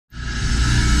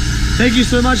Thank you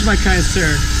so much, my kind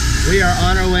sir. We are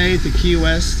on our way to Key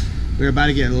West. We're about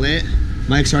to get lit.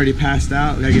 Mike's already passed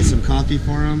out. We gotta get some coffee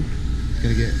for him.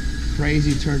 Gonna get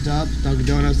crazy turned up. Dunkin'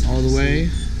 Donuts all the way.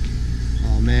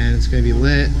 Oh man, it's gonna be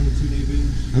lit.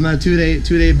 I'm on a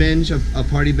two-day binge, a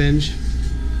party binge.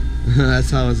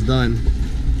 That's how it's done.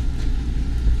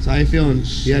 So how you feeling?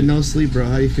 You had no sleep, bro.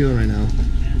 How you feeling right now?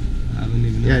 I don't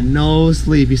even know. You had no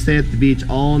sleep. You stayed at the beach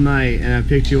all night, and I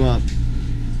picked you up.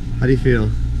 How do you feel?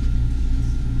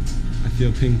 I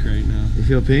feel pink right now. You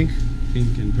feel pink?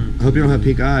 Pink and purple. I hope you don't have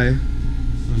pink eye.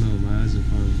 Oh no, my eyes are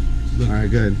fine. Look, all right,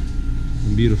 good.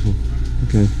 I'm beautiful.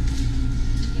 Okay.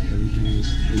 Everything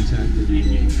is intact.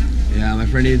 Yeah, my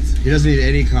friend he doesn't need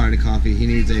any kind of coffee. He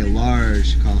needs a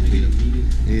large coffee.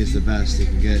 He needs the best he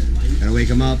can get. Gotta wake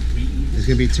him up. It's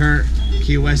gonna be turned.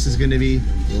 Key West is gonna be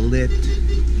lit.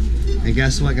 And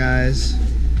guess what, guys?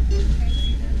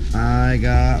 I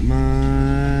got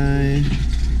my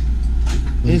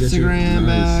Instagram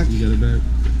back. You got it back?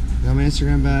 Got my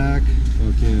Instagram back.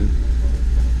 Fuck yeah.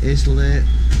 It's lit.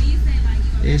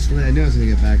 It's lit. I knew I was gonna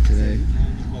get back today.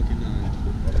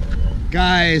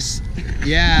 Guys,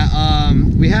 yeah,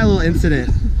 we had a little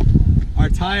incident. Our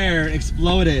tire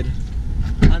exploded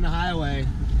on the highway.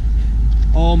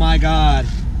 Oh my God,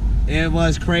 it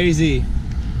was crazy.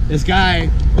 This guy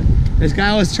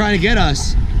was trying to get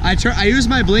us. I used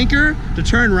my blinker to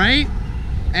turn right,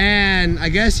 and I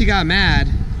guess he got mad.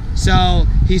 So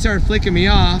he started flicking me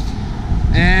off,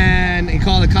 and he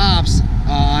called the cops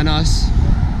on us.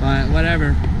 But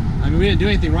whatever. I mean, we didn't do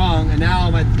anything wrong, and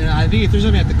now I think he threw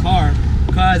something at the car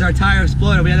because our tire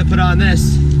exploded. We had to put on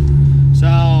this.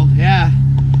 So yeah,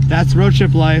 that's road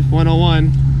trip life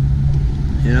 101.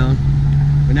 You know.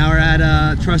 But now we're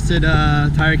at Trusted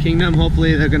Tire Kingdom.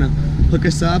 Hopefully they're gonna hook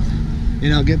us up. You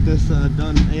know, get this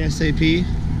done ASAP. You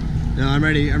know, I'm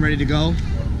ready to go.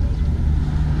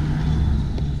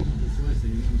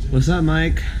 What's up,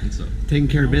 Mike? What's up? Taking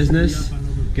care of business,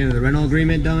 getting the rental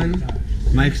agreement done.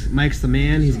 Mike's the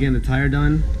man. He's getting the tire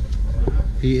done.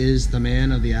 He is the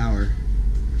man of the hour.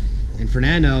 And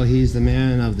Fernando, he's the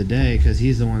man of the day because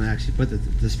he's the one that actually put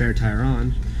the spare tire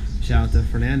on. Shout out to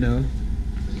Fernando.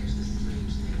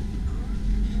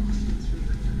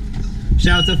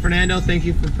 Shout out to Fernando. Thank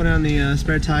you for putting on the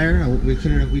spare tire. We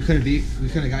couldn't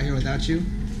have got here without you.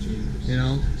 You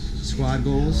know, squad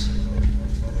goals.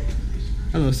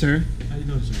 Hello, sir. How you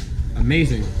doing, sir?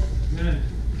 Amazing.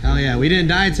 Hell yeah, we didn't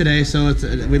die today, so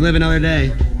we live another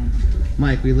day.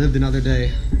 Mike, we lived another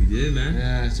day. We did, man.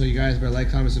 Yeah, so you guys better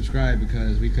like, comment, subscribe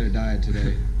because we could have died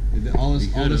today. All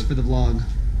this for the vlog.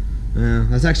 Yeah,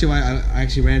 that's actually why I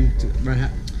actually ran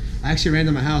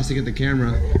to my house to get the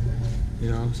camera. You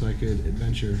know, so I could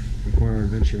record our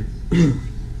adventure.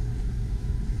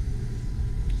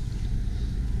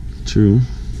 True.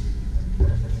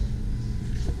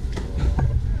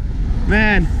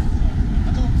 Man,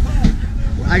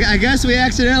 I guess we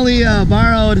accidentally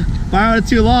borrowed it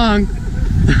too long.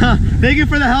 Thank you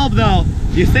for the help, though.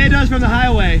 You saved us from the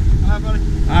highway. All right, buddy.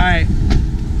 All right.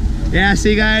 Yeah,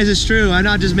 see, guys, it's true. I'm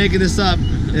not just making this up.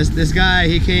 This guy,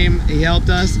 he came, he helped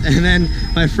us, and then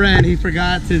my friend, he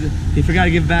forgot to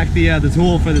give back the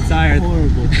tool for the tire.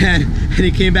 Horrible. And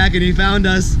he came back and he found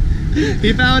us.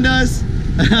 He found us.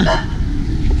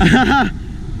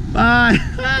 Bye.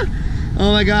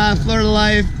 Oh my God, Florida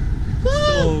life.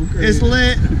 So crazy. It's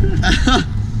lit.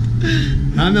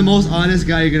 I'm the most honest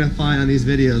guy you're gonna find on these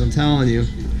videos. I'm telling you.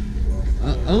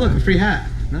 Oh look, a free hat.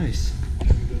 Nice.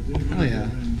 Oh yeah.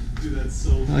 Dude, that's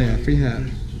so funny. Oh yeah, free hat.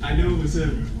 I knew it was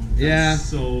him. Yeah. That's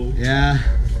so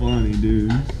funny,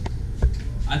 dude.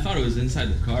 I thought it was inside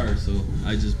the car, so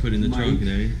I just put it in the trunk and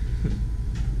everything.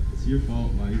 It's your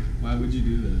fault, Mike. Why would you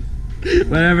do that?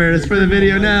 Whatever, it's for the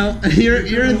video now. You're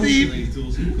a thief.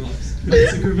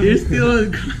 You're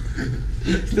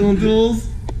stealing tools.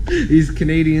 These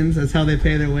Canadians, that's how they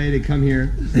pay their way. They come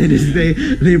here.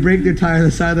 They break their tire on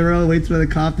the side of the road, wait for the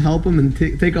cop to help them, and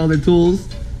take all their tools.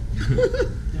 The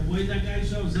way that guy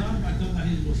shows up, I thought that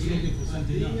he was looking for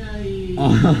something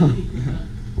else.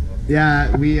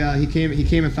 Yeah, he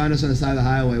came and found us on the side of the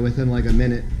highway within like a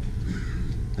minute,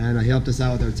 and he helped us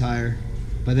out with our tire.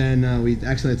 But then we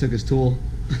accidentally took his tool,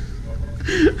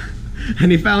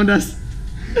 and he found us.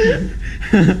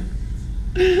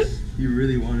 He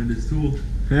really wanted his tool.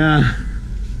 Yeah.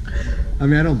 I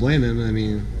mean, I don't blame him. I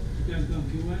mean, You guys going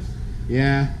Key West?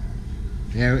 yeah,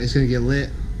 it's gonna get lit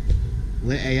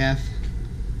AF.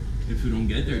 If we don't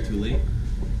get there too late.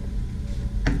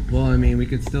 Well, I mean, we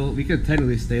could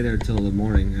technically stay there till the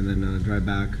morning and then drive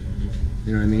back.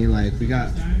 You know what I mean? Like we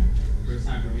got. First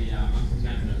time for me, I'm from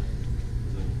Canada.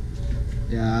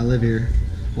 Yeah, I live here.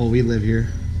 Well, we live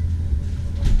here.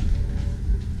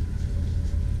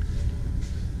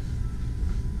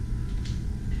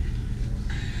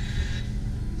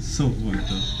 so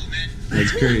fucked up.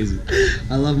 That's crazy.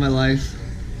 I love my life.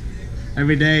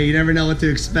 Every day, you never know what to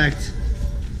expect.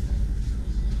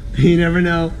 You never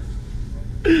know.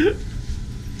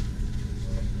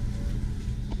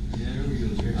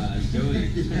 Joey.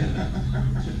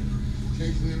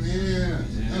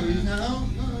 Oh, he's not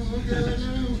home? Oh, okay,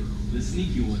 The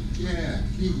sneaky one. yeah,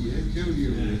 sneaky. That's Jody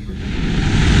over there.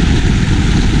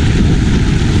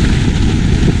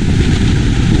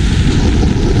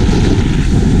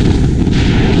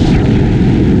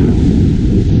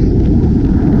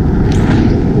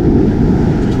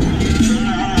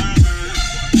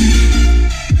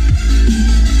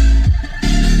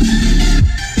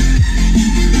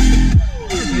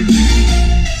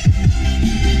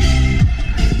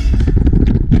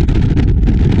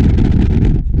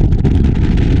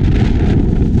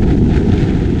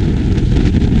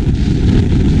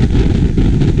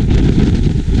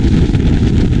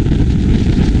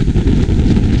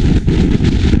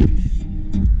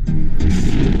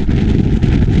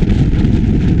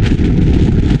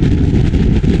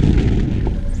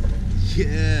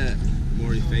 Yeah. I'm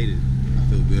already faded. I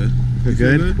feel good. We're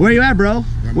good. Where you at, bro?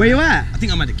 Where you at? I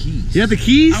think I'm at the keys. You got the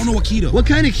keys? I don't know what key though. What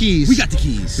kind of keys? We got the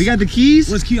keys. We got the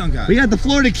keys? What's key on, guys? We got the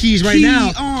Florida keys right Key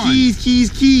now. on.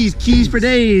 Keys for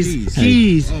days.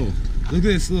 Keys. Oh, look at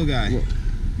this little guy.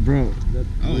 Bro.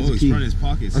 Oh, he's running his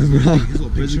pockets. Bro. His little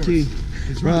pink shorts.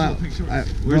 He's running his little pink shorts.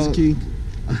 Where's the key?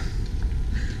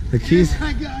 The keys?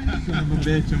 I got it. Son of a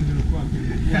bitch, I'm gonna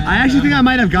fucking. I actually think I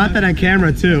might have got that on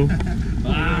camera too.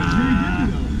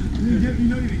 You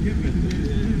know you didn't get me. You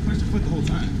didn't push your foot the whole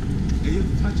time. And you have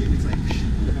to touch it, it's like. You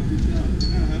have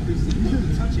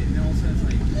to touch it, and then all of a sudden it's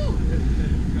like. No,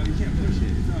 you can't push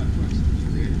it. It's not a push.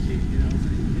 They got a kick, you know.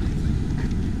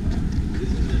 This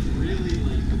is just really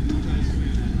like you guys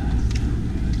swing that last.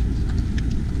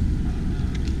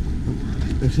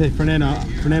 Let's say Fernando,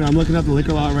 I'm looking up the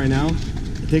liquor lot right now.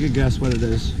 Take a guess what it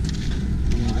is.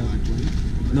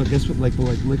 No, guess what like the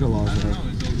liquor laws are.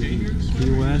 It's okay here.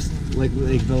 Key West, like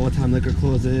the what time liquor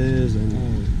closes and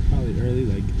Probably early,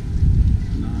 like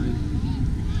 9.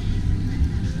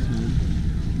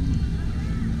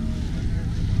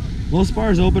 most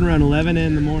bars open around 11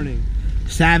 in the morning.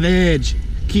 Savage.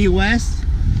 Key West,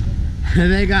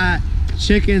 they got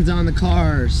chickens on the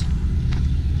cars.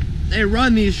 They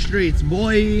run these streets,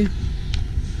 boy.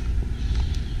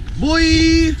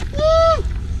 Boy! Woo!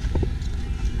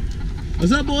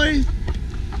 What's up, boy?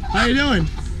 How you doing?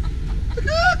 The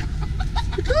cook!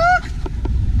 The cook!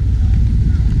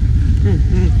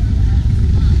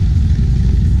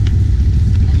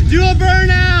 Do a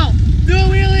burnout! Do a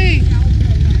wheelie!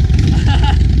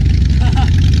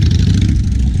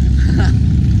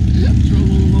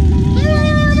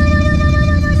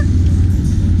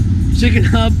 Chicken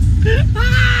up.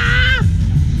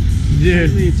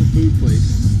 Dude. It's a food place.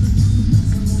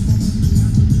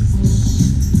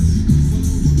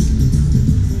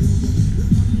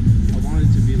 I want it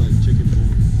to be like chicken bowl.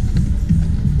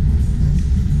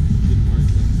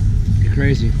 You're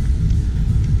crazy.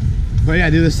 But yeah,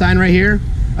 do the sign right here.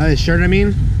 The shirt, I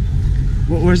mean.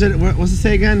 Where's it? What's it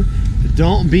say again?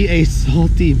 Don't be a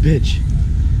salty bitch.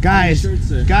 Guys,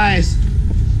 guys,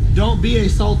 don't be a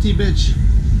salty bitch.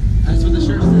 That's what the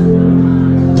shirt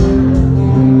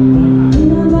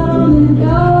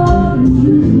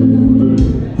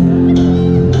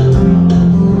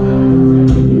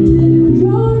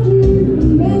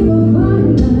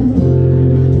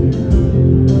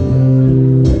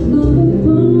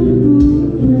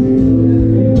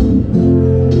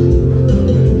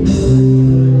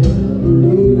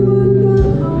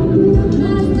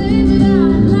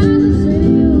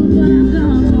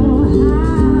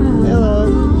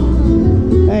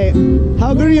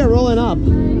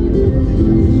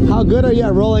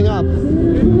rolling up.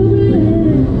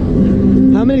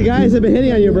 How many guys have been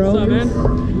hitting on you, bro? What's up, man?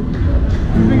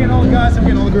 I'm getting all the guys, I'm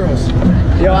getting all the girls.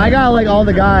 Yo, I got like all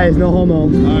the guys, no homo.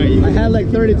 Alright, I had like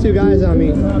 32 guys on me.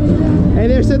 Hey,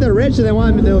 they said they're rich and they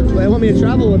want me to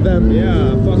travel with them.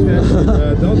 Yeah, fuck that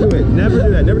shit. Don't do it. Never do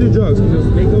that. Never do drugs.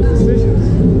 Just make those decisions.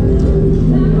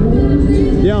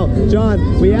 Yo, John,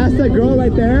 we asked that girl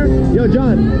right there. Yo,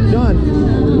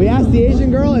 John, we asked the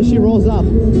Asian girl and she rolls up.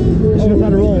 She knows how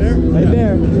to roll. Right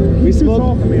there. We spoke. Too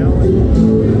tall for me. I don't like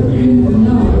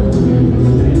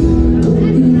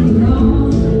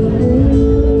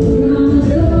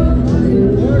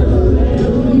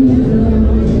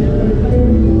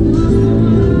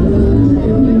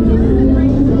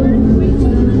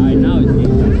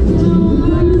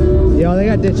Yo,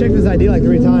 they checked his ID like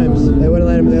 3 times. They wouldn't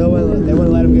let him. They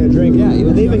wouldn't let him get a drink. Yeah, he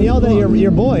was leaving young. yelled at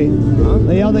your boy. Huh?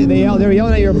 They were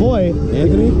yelling at your boy.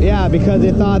 Anthony? Yeah, because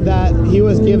they thought that he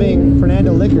was giving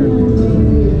Fernando liquor.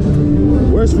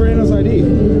 Where's Fernando's ID?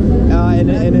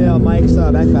 In Mike's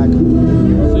backpack.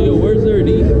 So yo, where's their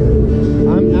ID?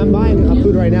 I'm buying a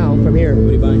food right now from here. What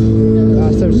are you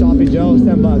buying? Some Sloppy Joe,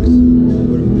 $10.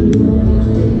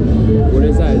 What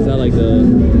is that? Is that like the